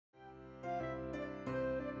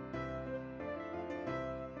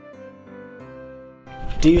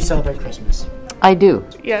Do you celebrate Christmas? I do.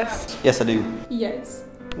 Yes. Yes, I do. Yes.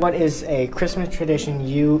 What is a Christmas tradition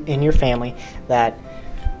you and your family that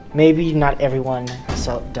maybe not everyone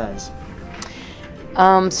does?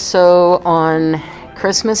 So on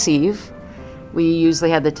Christmas Eve, we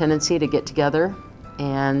usually have the tendency to get together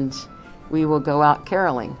and we will go out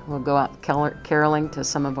caroling. We'll go out caroling to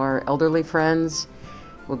some of our elderly friends.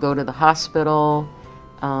 We'll go to the hospital,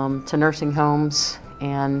 to nursing homes.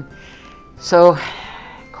 And so,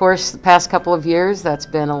 of course, the past couple of years, that's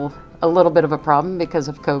been a little bit of a problem because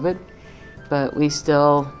of COVID. But we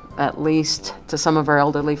still, at least to some of our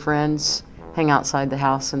elderly friends, hang outside the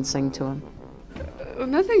house and sing to them.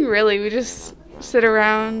 Nothing really. We just sit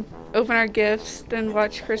around, open our gifts, then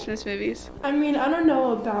watch Christmas movies. I mean, I don't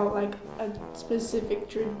know about like a specific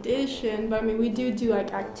tradition, but I mean, we do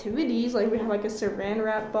like activities. Like we have like a saran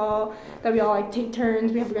wrap ball that we all like take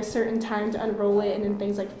turns. We have like a certain time to unroll it, and then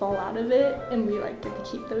things like fall out of it, and we like get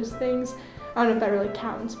to keep those things. I don't know if that really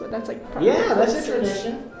counts, but that's like probably that's a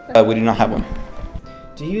tradition. We do not have one.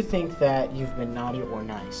 Do you think that you've been naughty or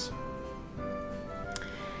nice?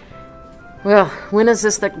 Well, when is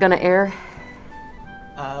this going to air?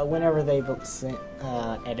 Whenever they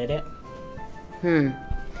edit it.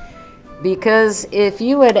 Because if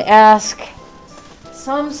you would ask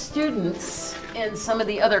some students in some of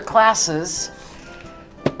the other classes,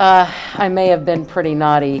 I may have been pretty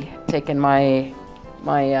naughty taking my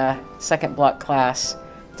second block class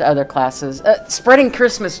to other classes, spreading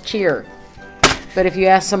Christmas cheer. But if you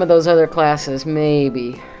ask some of those other classes,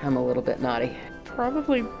 maybe I'm a little bit naughty.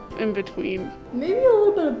 Probably in between. Maybe a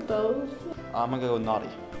little bit of both. I'm gonna go naughty.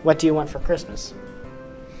 What do you want for Christmas?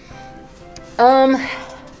 The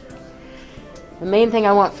main thing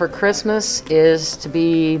I want for Christmas is to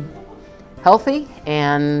be healthy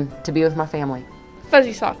and to be with my family.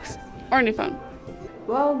 Fuzzy socks or a new phone.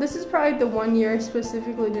 Well, this is probably the one year I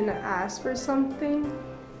specifically didn't ask for something,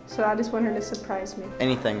 so I just want her to surprise me.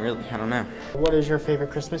 Anything, really. I don't know. What is your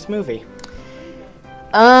favorite Christmas movie?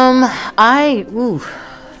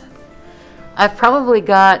 I've probably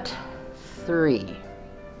got 3.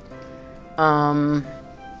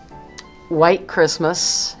 White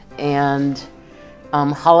Christmas and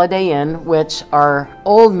Holiday Inn, which are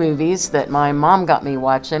old movies that my mom got me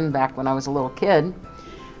watching back when I was a little kid,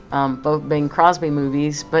 both Bing Crosby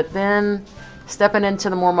movies, but then stepping into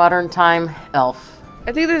the more modern time, Elf.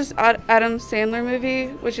 I think there's Adam Sandler movie,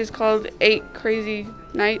 which is called 8 Crazy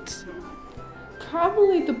Nights.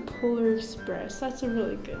 Probably the Polar Express. That's a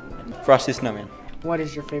really good one. Frosty Snowman. What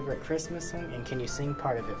is your favorite Christmas song, and can you sing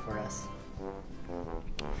part of it for us?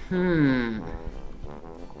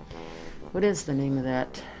 What is the name of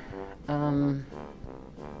that?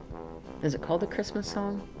 Is it called the Christmas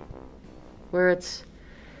song? Where it's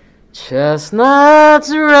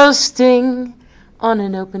chestnuts roasting on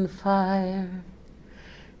an open fire,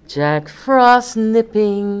 Jack Frost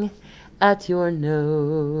nipping at your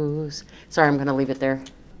nose. Sorry, I'm gonna leave it there.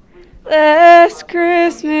 Last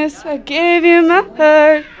Christmas I gave you my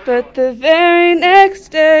heart, but the very next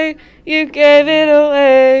day you gave it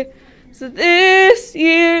away. So this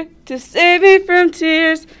year, to save me from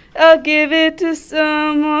tears, I'll give it to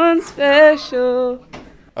someone special.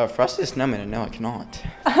 Frosty Snowman, no, I cannot.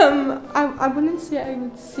 I wouldn't say I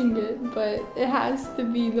would sing it, but it has to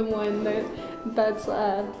be the one that's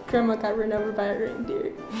Grandma got run over by a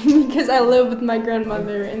reindeer. Because I live with my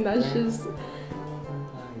grandmother, and that's just...